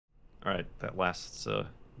All right, that last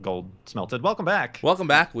gold smelted. Welcome back. Welcome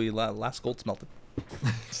back. We last gold smelted.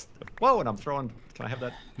 Whoa, and I'm throwing. Can I have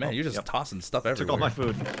that? Man, you're just tossing stuff everywhere. Took all my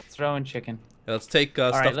food. Throwing chicken. Yeah, let's take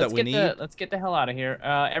stuff that we need. Let's get the hell out of here.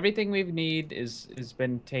 Everything we need has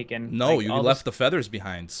been taken. No, like, you left the feathers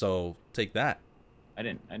behind, so take that. I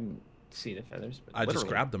didn't see the feathers. But I just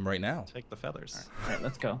grabbed them right now. Take the feathers. All right,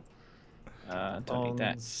 let's go. Don't need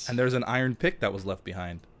that. And there's an iron pick that was left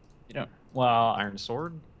behind. You don't. Well, iron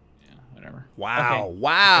sword. Yeah, whatever. Wow! Okay.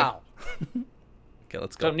 Wow! Okay,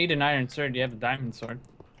 let's go. Don't need an iron sword. You have a diamond sword.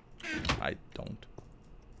 I don't.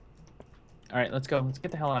 All right, let's go. Let's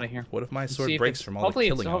get the hell out of here. What if my sword breaks from all the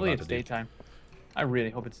killing I'm about to do? Hopefully it's daytime. I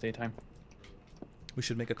really hope it's daytime. We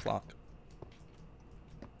should make a clock.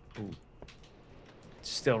 Ooh. It's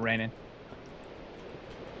still raining.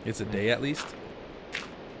 It's a day at least?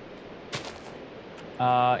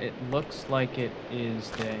 It looks like it is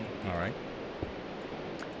day. All right.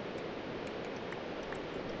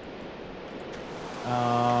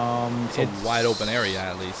 It's a wide open area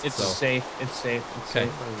at least. It's so. safe. It's safe. It's Okay.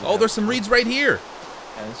 safe. Oh, there's some reeds right here.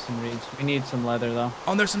 Yeah, there's some reeds. We need some leather though.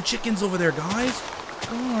 Oh, and there's some chickens over there, guys.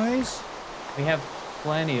 Guys. We have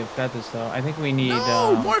plenty of feathers though. I think we need.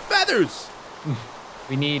 No, more feathers.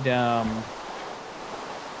 We need. Cow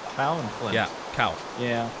and flint. Yeah, cow.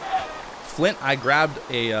 Yeah. Flint. I grabbed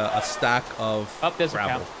a stack of there's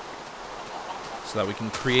gravel, a cow. so that we can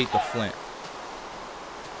create the flint.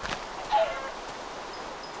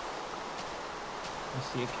 I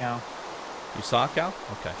see a cow. You saw a cow?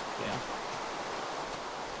 Okay. Yeah.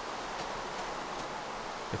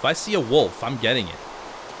 If I see a wolf, I'm getting it.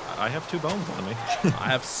 I have 2 bones on me. I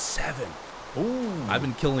have 7. Ooh. I've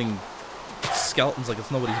been killing skeletons like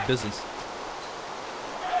it's nobody's business.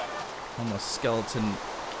 I'm a skeleton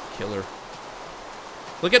killer.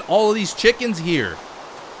 Look at all of these chickens here.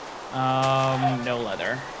 No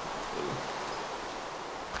leather.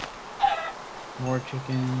 More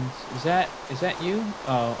chickens. Is that you?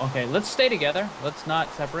 Oh, okay. Let's stay together. Let's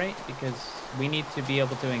not separate because we need to be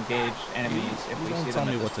able to engage enemies if we see them. Don't tell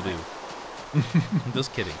me what to do. I'm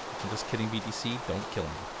just kidding. I'm just kidding, BTC. Don't kill me.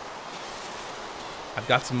 I've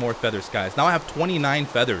got some more feathers, guys. Now I have 29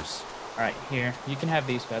 feathers. All right, here. You can have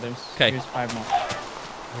these feathers. Okay. Here's 5 more.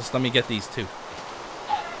 Just let me get these too.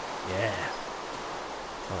 Yeah.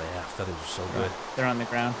 Oh yeah, feathers are so good. They're on the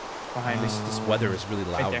ground behind me. This weather is really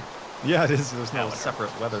loud. Right there. Yeah, it is. There's no separate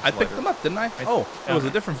weather. I picked them up, didn't I? Oh, it was a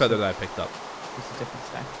different feather that I picked up. It's a different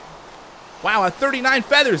stack. Wow, I have 39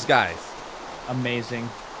 feathers, guys. Amazing.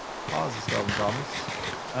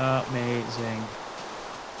 Amazing.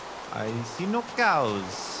 I see no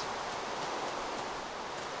cows.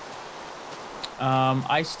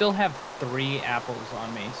 I still have 3 apples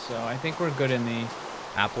on me, so I think we're good in the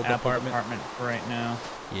Apple department for right now.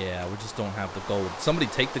 Yeah, we just don't have the gold. Somebody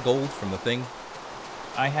take the gold from the thing.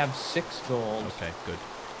 I have 6 gold. Okay, good.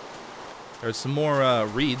 There's some more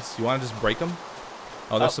reeds. You want to just break them?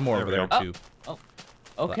 Oh, there's some more over there too. Oh,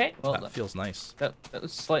 okay. That feels nice. That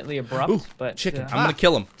was slightly abrupt, Ooh, but chicken. I'm gonna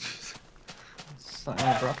kill him.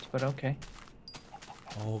 Slightly abrupt, but okay.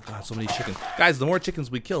 Oh god, so many chickens. Guys, the more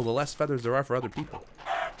chickens we kill, the less feathers there are for other people.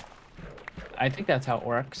 I think that's how it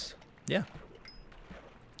works. Yeah.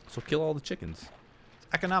 So kill all the chickens.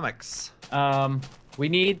 Economics. We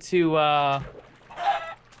need to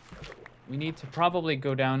probably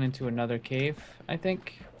go down into another cave, I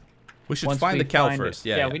think. We should find the cow first.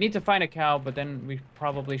 Yeah, we need to find a cow, but then we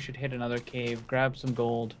probably should hit another cave, grab some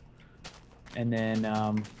gold, and then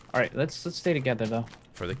all right, let's stay together though.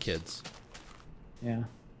 For the kids. Yeah.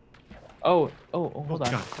 Oh, hold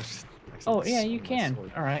on. God. Oh, yeah, you can.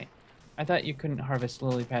 All right. I thought you couldn't harvest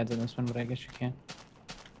lily pads in this one, but I guess you can.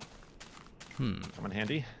 Come in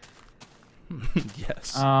handy.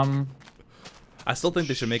 Yes. I still think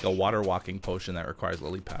they should make a water walking potion that requires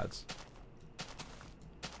lily pads.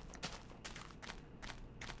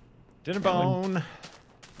 Dinner bone.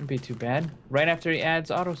 Wouldn't be too bad. Right after he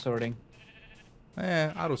adds auto sorting.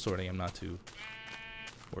 Auto sorting I'm not too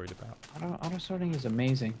worried about. Auto sorting is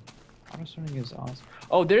amazing. Auto sorting is awesome.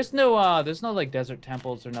 Oh, there's no like desert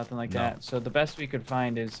temples or nothing like that. So the best we could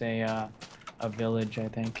find is a village, I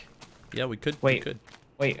think. Yeah, we could. Wait, we could.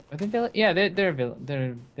 Wait, are they village? Yeah, they're villages.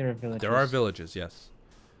 There are villages, yes.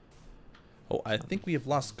 Oh, I think we have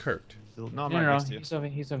lost Kurt. No, no, he's over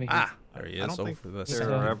here. Ah, there he is. I don't think over the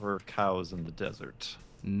there are ever cows in the desert.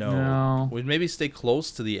 No. We'd maybe stay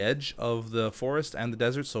close to the edge of the forest and the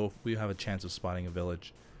desert, so we have a chance of spotting a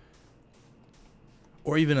village.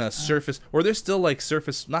 Or even a surface, or there's still like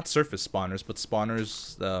surface, not surface spawners, but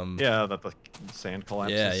spawners. Yeah, that the sand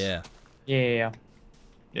collapses. Yeah.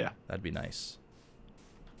 Yeah. That'd be nice.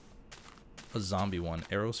 A zombie one.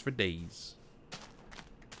 Arrows for days.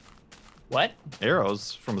 What?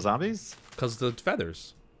 Arrows from zombies? Cause the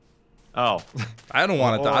feathers. Oh. I don't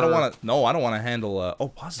want to. I don't Or- want to. No, I don't want to handle. Oh,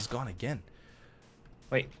 Paz is gone again.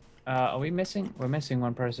 Wait. Are we missing? We're missing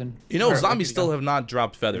one person. You know, Where zombies did he still go? have not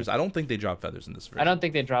dropped feathers. I don't think they drop feathers in this version. I don't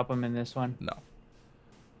think they drop them in this one. No. All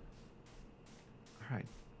right.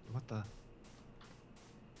 What the?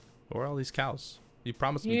 Where are all these cows? You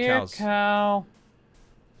promised me Here, cows. cow.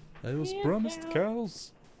 I was Here, promised cow.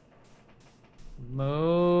 cows.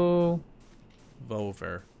 Moo.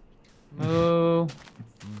 Vover. Moo.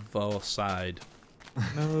 Side.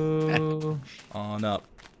 Moo. On up.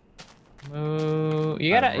 Moo.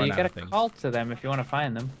 You I've gotta run out of things. call to them if you want to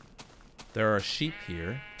find them. There are sheep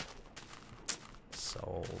here.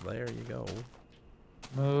 So there you go.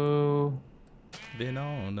 Moo. Been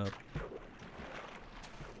on up.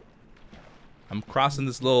 I'm crossing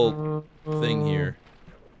this little thing here.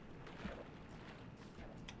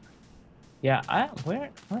 Yeah,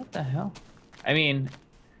 what the hell? I mean,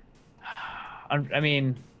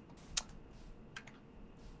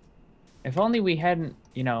 if only we hadn't,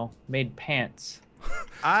 made pants.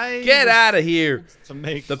 I Get was out of here! to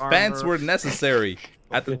make The pants armor were necessary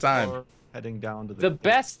at the time. before heading down to The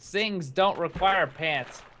best things don't require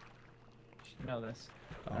pants. You should know this.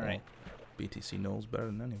 Oh, All right. BTC knows better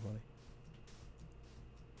than anybody.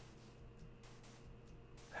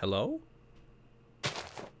 Hello?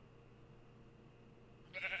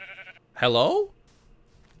 Hello?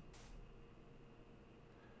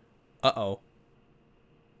 Uh-oh.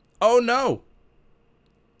 Oh, no!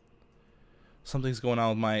 Something's going on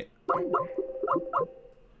with my...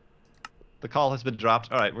 The call has been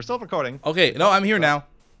dropped. All right, we're still recording. Okay, no, I'm here now.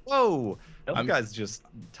 Whoa! Nope. You guys just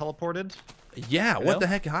teleported. Yeah, Hello? what the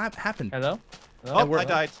heck happened? Hello? Oh, we're- I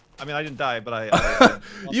died. I mean, I didn't die, but I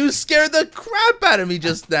You scared the crap out of me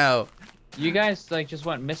just now. You guys just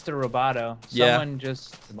went Mr. Roboto. Yeah. Someone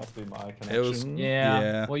just. It must be my connection. It was- Yeah.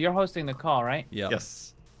 Yeah. Well, you're hosting the call, right? Yeah.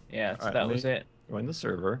 Yes. Yeah. So Alright, that let was me- it. Join the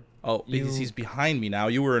server. Oh, because You- he's behind me now.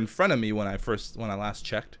 You were in front of me when I last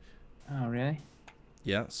checked. Oh, really?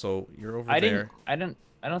 Yeah, so you're over I there. I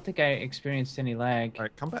don't think I experienced any lag. All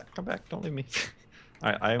right, come back. Come back. Don't leave me.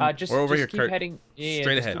 All right, I'm. Just, We're over just here, keep Kurt. heading. Yeah,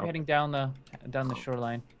 Straight just ahead. Keep heading down the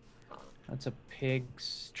shoreline. That's a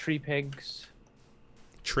tree pigs.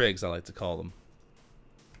 Trigs, I like to call them.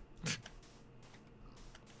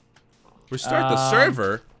 Restart the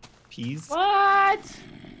server? peas. What?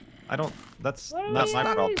 I don't. That's What are not we my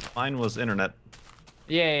problem. doing? Mine was internet.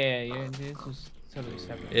 Yeah. This was totally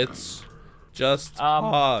separate. It's just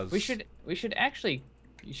pause. We should actually.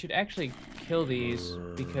 You should actually kill these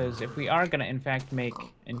because if we are gonna in fact make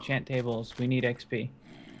enchant tables, we need XP.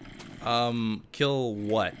 Kill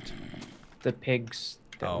what? The pigs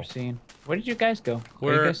that Oh. we're seeing. Where did you guys go? Are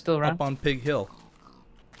We're you guys still around? up on Pig Hill.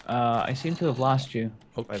 I seem to have lost you.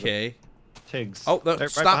 Okay. Tigs. Oh, no, Right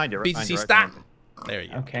stop. behind you. Right behind BTC, you, right stop. behind you. There you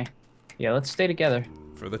go. Okay. Yeah, let's stay together.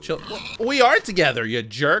 For the chill. We are together, you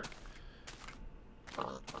jerk.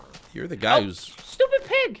 You're the guy who's Stupid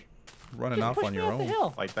pig! running Just off push on me your off the own. hill.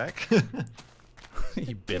 Fight back.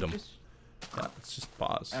 He bit him. Just- Yeah, let's just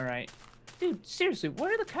pause. All right, dude. Seriously,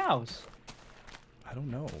 where are the cows? I don't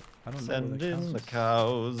know. I don't know. Send where the in the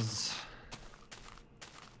cows.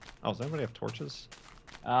 Oh, does anybody have torches?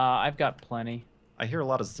 I've got plenty. I hear a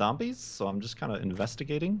lot of zombies, so I'm just kind of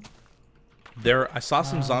investigating. I saw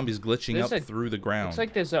some zombies glitching there's up a- through the ground. Looks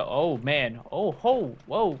like there's a. Oh man. Oh ho.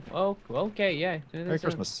 Whoa. Oh. Okay. Yeah. Merry There's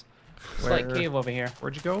Christmas. a slight Where- cave over here.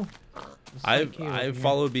 Where'd you go? I've Cave over here.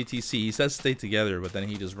 followed BTC. He says stay together, but then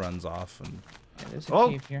he just runs off. And Yeah, there's a Oh.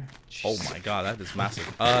 cave here. oh my god, that is massive.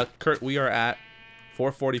 Kurt, we are at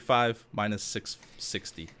 445 minus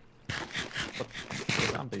 660.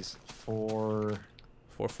 Zombies. 4.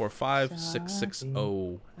 445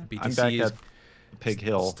 660. BTC I'm back is at Pig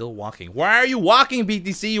Hill. still walking. Why are you walking,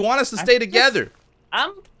 BTC? You want us to stay together?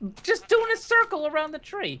 I'm just doing a circle around the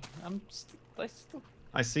tree. I still.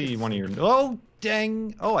 I see one of your. Oh,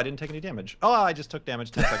 dang. Oh, I didn't take any damage. Oh, I just took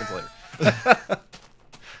damage 10 seconds later.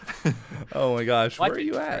 Oh my gosh, Watch where are it,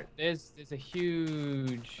 you Kurt. at? There's a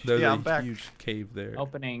huge There's Yeah, a I'm back. huge cave there.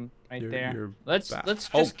 opening right You're there. Let's back. just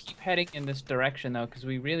Oh. keep heading in this direction though, because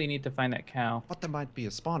we really need to find that cow. What, there might be a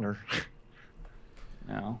spawner.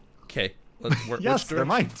 No. Okay, Yes, there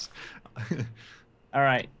might. All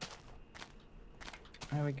right.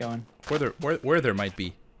 Where are we going? Where there might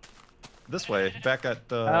be. This way, back at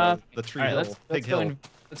the tree All right, hill. let's Pig go. Hill.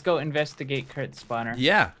 Let's go investigate Kurt's spawner.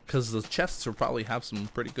 Yeah, because the chests will probably have some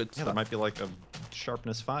pretty good Yeah, there stuff. might be like a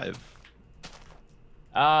sharpness 5.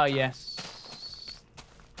 Ah, yes.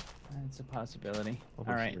 It's a possibility.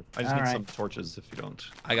 Over All right. here. I just All need right. some torches if you don't.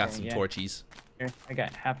 I got Okay, some yeah. torchies. Here, I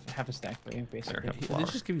got half a stack for you, basically. There. Did Flower.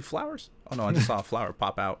 they just give you flowers? Oh no, I just saw a flower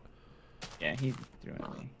pop out. Yeah, he threw it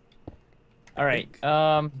at me. All right.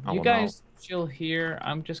 Oh, You no. guys chill here.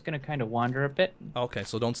 I'm just gonna kind of wander a bit. Okay,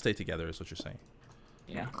 so don't stay together, is what you're saying.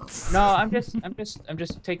 Yeah. No, I'm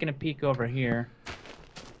just taking a peek over here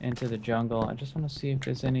into the jungle. I just want to see if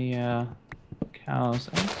there's any cows.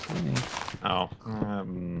 I don't see any. Oh.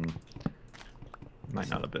 Might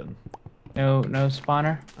not have been. No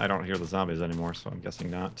spawner. I don't hear the zombies anymore, so I'm guessing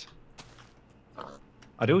not.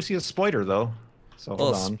 I do see a spider though. So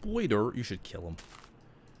hold on. Spider, you should kill him.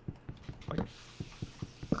 If I can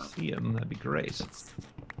see him, that'd be great.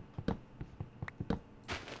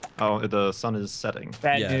 Oh, the sun is setting.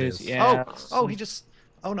 Bad Yeah, it news. is. Yeah. Oh, he just.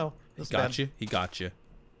 Oh no. He That's got bad. you. He got you.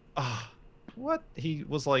 Ah, what? He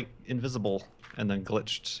was like invisible and then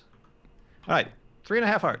glitched. All right,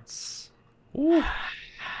 3.5 hearts. Ooh.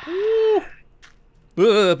 Ooh.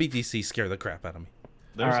 BTC scared the crap out of me.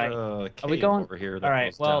 There's right. a cave Are we going? over here. That All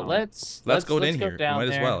right. goes Well, down. let's go in here. down Might as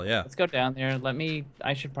there. well, yeah. Let's go down there.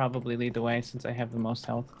 I should probably lead the way since I have the most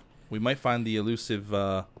health. We might find the elusive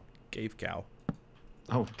cave cow.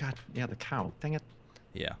 Oh God, yeah, the cow. Dang it.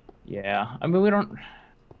 Yeah. Yeah. I mean,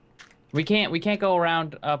 we can't go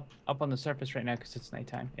around up on the surface right now because it's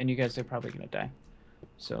nighttime, and you guys are probably gonna die.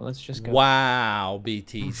 So let's just go. Wow,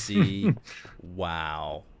 BTC.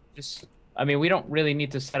 Wow. I mean, we don't really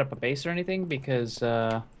need to set up a base or anything because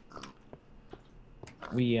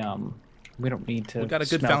we don't need to. We got a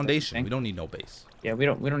good smelt foundation. anything. We don't need no base. Yeah, we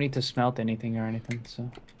don't need to smelt anything or anything. So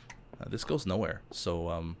This goes nowhere. So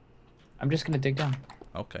I'm just gonna dig down.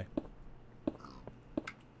 okay.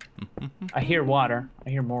 I hear water. I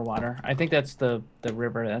hear more water. I think that's the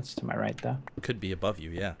river. That's to my right, though. Could be above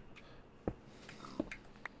you, yeah.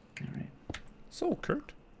 All right. So,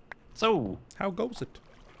 Kurt, So how goes it?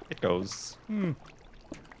 it goes. And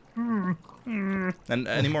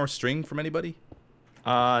any more string from anybody?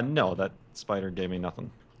 No, that spider gave me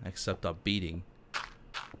nothing. Except a beating. I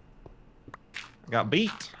got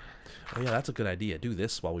beat. Oh yeah, that's a good idea. Do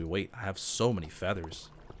this while we wait. I have so many feathers.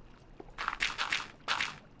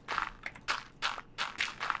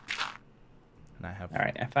 And I have. All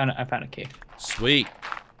right. I found a cave. Sweet.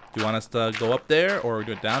 Do you want us to go up there, or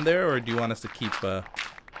go down there, or do you want us to keep?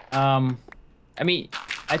 I mean,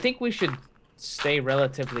 I think we should stay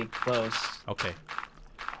relatively close. Okay.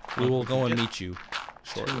 We will go and Get meet you 2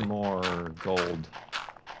 shortly. more gold.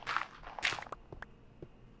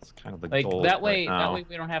 It's kind of the Like goal that way, right now.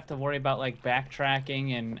 we don't have to worry about like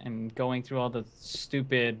backtracking and going through all the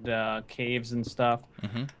stupid caves and stuff.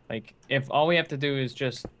 Mm-hmm. Like if all we have to do is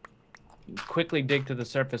just quickly dig to the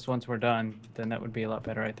surface once we're done, then that would be a lot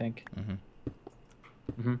better, I think.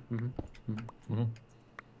 Mm-hmm.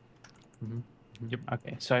 Yep.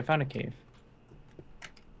 Okay, so I found a cave.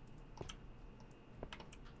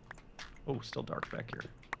 Oh, still dark back here.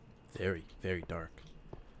 Very, very dark.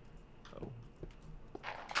 Oh.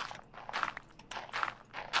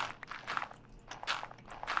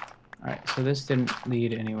 All right, so this didn't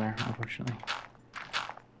lead anywhere, unfortunately.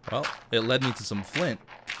 Well, it led me to some flint.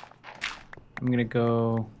 I'm gonna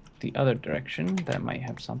go the other direction. That might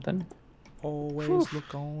have something. Always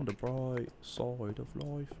look on the bright side of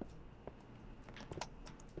life.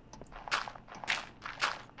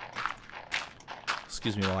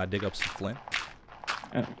 Excuse me while I dig up some flint.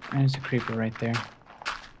 Oh, there's a creeper right there.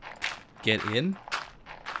 Get in.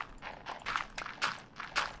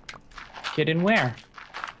 Get in where?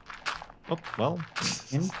 Oh, well.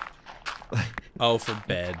 In? Oh, for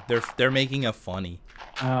bed. They're making a funny.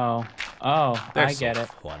 Oh, They're I so get it.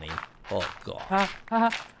 funny. Oh god. Ha ha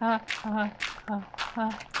ha ha ha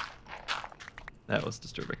ha. That was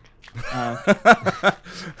disturbing. Oh,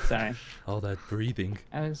 sorry. All that breathing.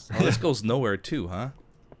 I was Oh, this goes nowhere too, huh?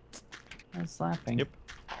 laughing. Yep.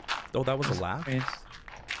 Oh, that was a laugh. It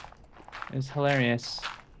was hilarious.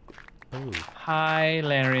 Oh.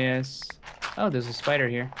 Hilarious. Oh, there's a spider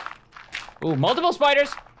here. Ooh, multiple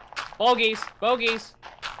spiders! Bogeys! Bogeys!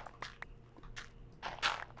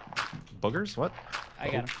 Boogers? What? I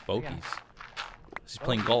got him. Bogies. He's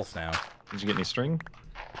playing golf now. Did you get any string?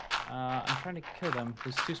 I'm trying to kill them.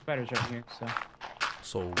 There's 2 spiders right here, so.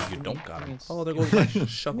 So you me- don't got give me him. a Oh, there goes my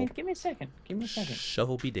shovel. Give me a second. Give me a second.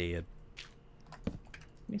 Shovel be dead. Give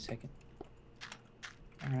me a second.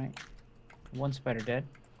 Alright. 1 spider dead.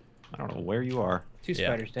 I don't know where you are. 2 Yeah.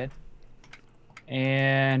 spiders dead.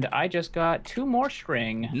 And I just got 2 more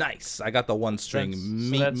string. Nice. I got the 1 string.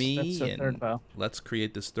 Meet that's me the and third bow. let's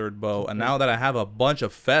create this 3rd bow. And now that I have a bunch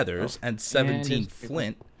of feathers and 17 it's people.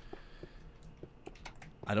 flint.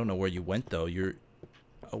 I don't know where you went though. You're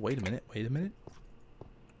Oh, wait a minute. Wait a minute.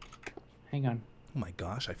 Hang on. Oh my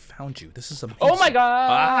gosh, I found you. This is amazing. Oh my god!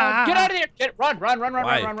 Ah! Get out of there! Run! Why? Run!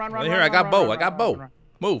 Right Run! here, I got bow. I got bow. Run.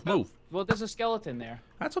 Move, move. Well, there's a skeleton there.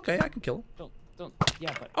 That's okay. I can kill him. Don't.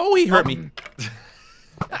 Yeah, but Oh, he hurt me.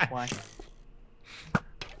 that's why.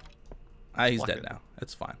 He's dead now.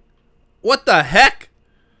 It's fine. What the heck?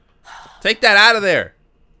 Take that out of there.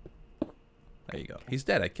 There you go. He's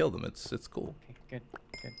dead. I killed him. It's cool. Okay,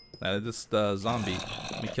 good. This zombie.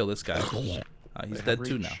 Let me kill this guy. He's dead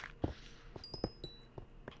too now.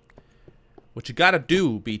 What you gotta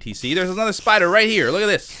do, BTC? There's another spider right here. Look at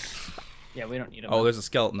this. Yeah, we don't need him. Oh, there's a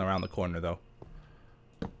skeleton around the corner though.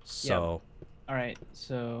 So. All right.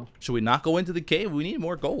 So. Should we not go into the cave? We need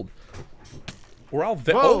more gold. We're all.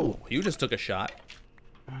 Whoa! Oh, you just took a shot.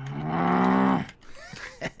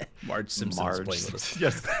 Marge Simpson is playing with us.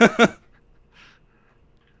 Yes.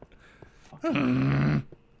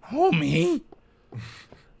 Homie.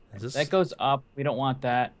 That goes up. We don't want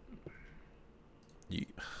that. Oh,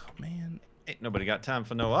 man. Ain't nobody got time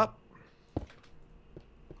for no up.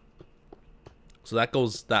 So that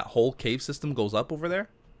goes. That whole cave system goes up over there.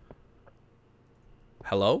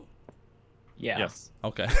 Hello. Yeah. Yes.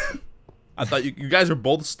 Okay. I thought you guys were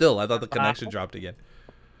both still. I thought the connection dropped again.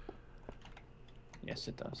 Yes,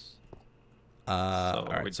 it does. So All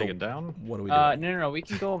right, we take it down? What do we do? No. We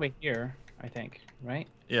can go over here. I think. Right.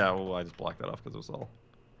 Yeah. Well, I just blocked that off because it was all.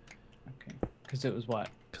 Okay. Because it was what?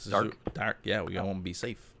 Because dark. Dark. Yeah, we want to be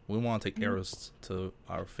safe. We want to take arrows to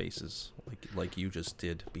our faces, like you just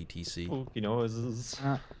did, BTC. Spooky noises.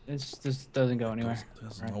 This doesn't go anywhere.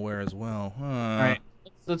 There's Right. nowhere as well. Huh. All right.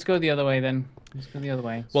 Let's go the other way then. Let's go the other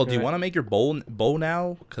way. Well, do you want to make your bow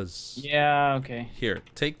now? Cause Yeah. Okay. here,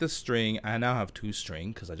 take the string. I now have 2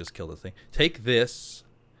 string because I just killed the thing. Take this.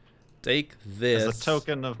 Take this. As a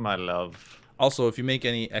token of my love. Also, if you make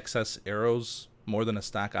any excess arrows, more than a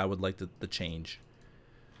stack, I would like the change.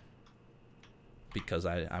 Because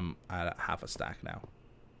I'm at half a stack now.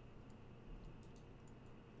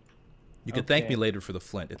 You can thank me later for the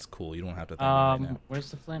flint. It's cool. You don't have to thank me right now.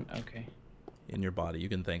 Where's the flint? Okay. In your body. You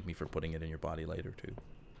can thank me for putting it in your body later too.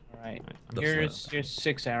 All right. The Here's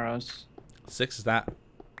 6 arrows. 6, is that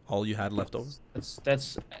all you had left over?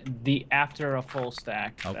 That's the after a full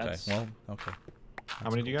stack. Okay. Well, okay. How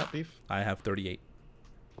many do you got, Beef? I have 38.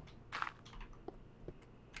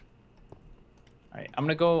 All right. I'm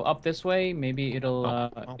gonna go up this way. Maybe it'll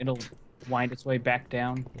it'll wind its way back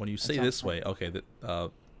down. When you say this way, okay,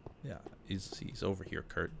 yeah, he's over here,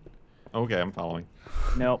 Kurt. Okay, I'm following.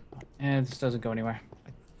 Nope. And this doesn't go anywhere.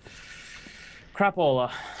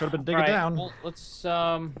 Crapola. Could have been digging down. Well, let's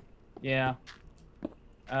yeah.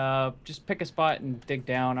 Just pick a spot and dig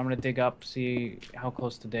down. I'm gonna dig up, see how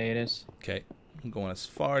close to day it is. Okay, I'm going as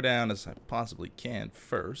far down as I possibly can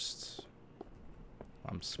first.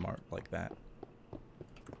 I'm smart like that.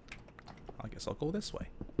 I guess I'll go this way.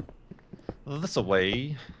 This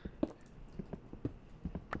away.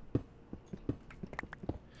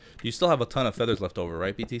 You still have a ton of feathers left over,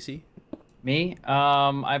 right, BTC? Me?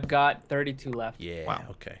 I've got 32 left. Yeah. Wow.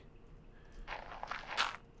 Okay.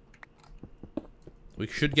 We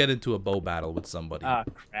should get into a bow battle with somebody. Ah,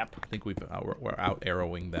 crap. I think we're out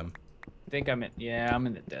arrowing them. I think I'm in. Yeah, I'm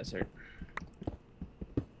in the desert.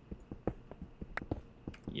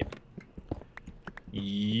 Yep.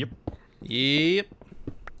 Yep. Yep.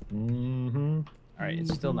 Mm-hmm. All right,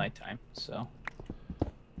 it's still nighttime, so.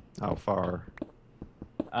 How far?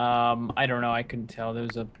 I don't know. I couldn't tell. There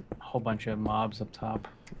was a whole bunch of mobs up top.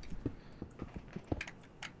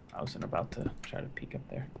 I wasn't about to try to peek up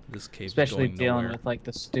there. This cave Especially is going dealing nowhere. with like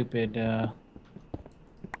the stupid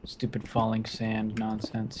falling sand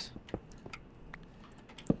nonsense.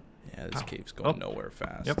 Yeah, this cave's going nowhere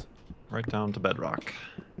fast. Yep. Right down to bedrock.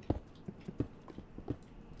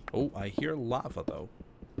 Oh, I hear lava though.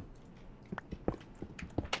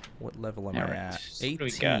 What level am I Alright, at? so what do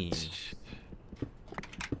we got?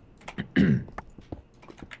 18.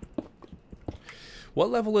 What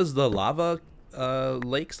level is the lava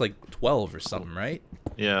lakes? Like 12 or something, right?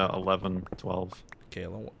 Yeah, 11, 12.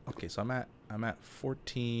 Okay, so I'm at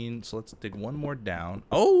 14. So let's dig one more down.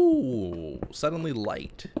 Oh, suddenly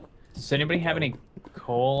light. Does anybody have any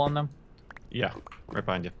coal on them? Yeah, right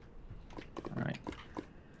behind you. All right.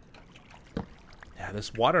 Yeah,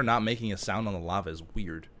 this water not making a sound on the lava is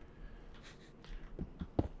weird.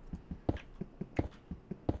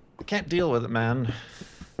 I can't deal with it, man.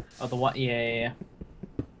 Oh, the what? Yeah.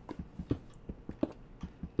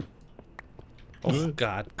 Oh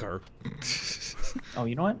God, Kurt. Oh,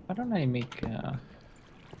 you know what? Why don't I make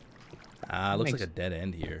Looks like a dead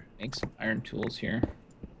end here. make some iron tools here?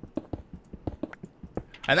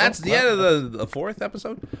 And that's the end of the 4th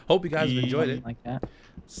episode. Hope you guys have enjoyed it. Like that.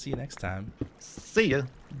 See you next time. See ya.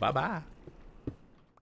 Bye-bye.